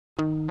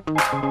We've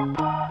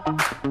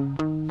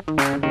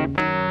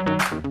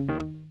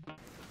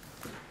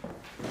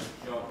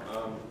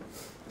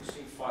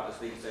seen fighters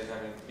these days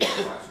having big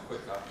fights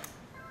quicker.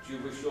 Do you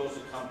wish yours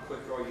had come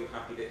quicker, or are you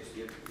happy that it's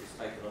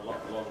taken a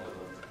lot longer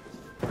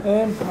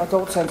than? I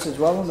don't tend to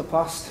dwell on the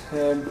past.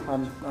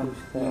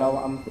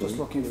 I'm just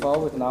looking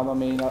forward now. I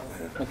mean, my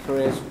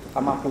career's,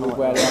 I'm happy with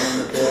where I am in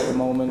my career at the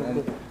moment,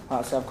 and like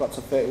I say, I've got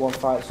to 31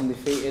 fights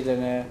undefeated,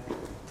 and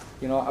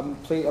I'm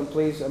pleased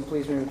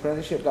with the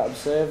apprenticeship that I've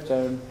served.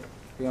 I've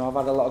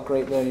had a lot of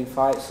great learning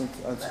fights, and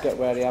to get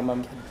where I am,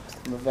 I'm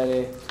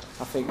I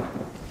think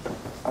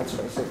at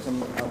 26,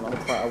 I'm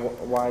quite a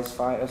wise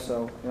fighter,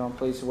 so I'm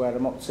pleased with where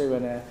I'm up to,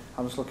 and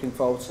I'm just looking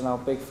forward to now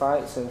big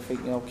fights. And I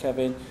think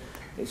Kevin,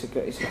 it's a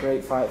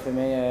great fight for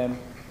me.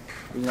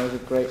 He's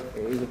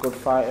a good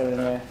fighter,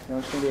 and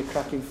it's going to be a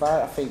cracking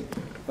fight. I think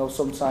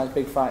sometimes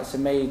big fights are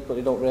made, but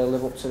they don't really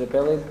live up to the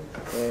billing.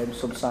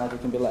 Sometimes they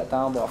can be let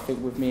down, but I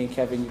think with me and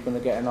Kevin, you're going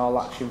to get an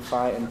all-action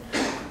fight, and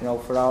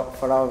for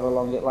however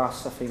long it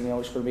lasts, I think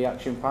it's going to be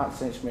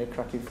action-packed, and it's going to be a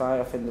cracking fight.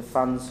 I think the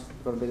fans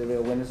are going to be the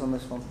real winners on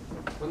this one.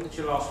 When did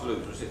you last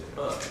lose? Was it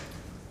Perth?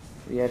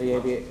 Yeah,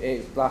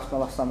 my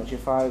last amateur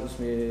fight was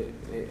the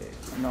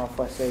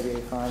Northwest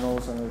ABA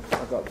finals, and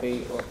I got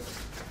beat. But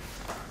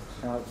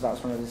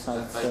that's when I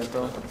decided to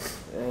go.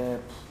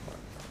 I'm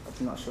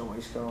not sure what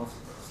he's called.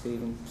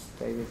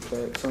 David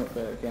Burke, something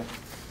Burke, yeah.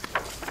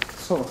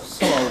 Some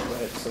old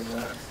Burke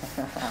somewhere.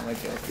 I'm a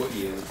joke. What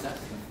year was that?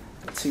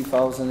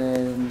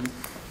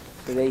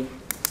 2003.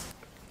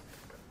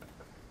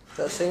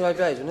 That's senior age,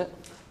 isn't it?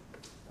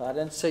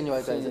 Pardon? Senior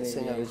age,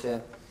 yeah.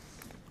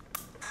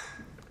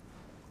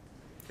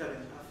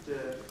 Kevin, after you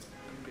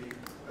beat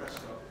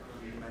Prescott,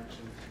 you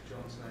mentioned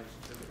John's name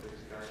specifically as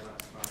a guy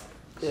last night.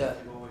 Yeah.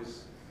 You've always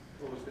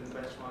been the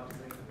benchmark, I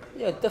think.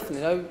 Yeah,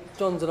 definitely.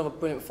 John's another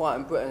brilliant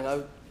fighter in Britain.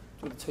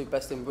 We're the two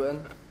best in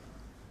Britain,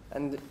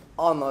 and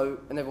I know,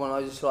 and everyone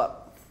knows,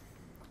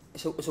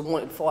 it's a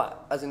wanted fight.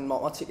 As in,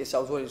 my ticket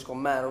sales already just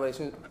gone mad already. As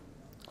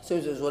soon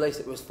as it was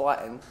released, it was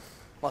fighting.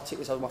 My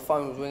ticket sales, my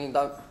phone was ringing.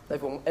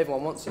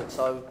 Everyone wants it,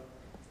 so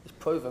it's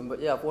proven.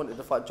 But yeah, I've wanted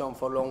to fight John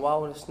for a long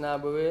while, and now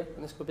we're here,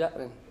 and it's going to be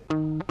happening.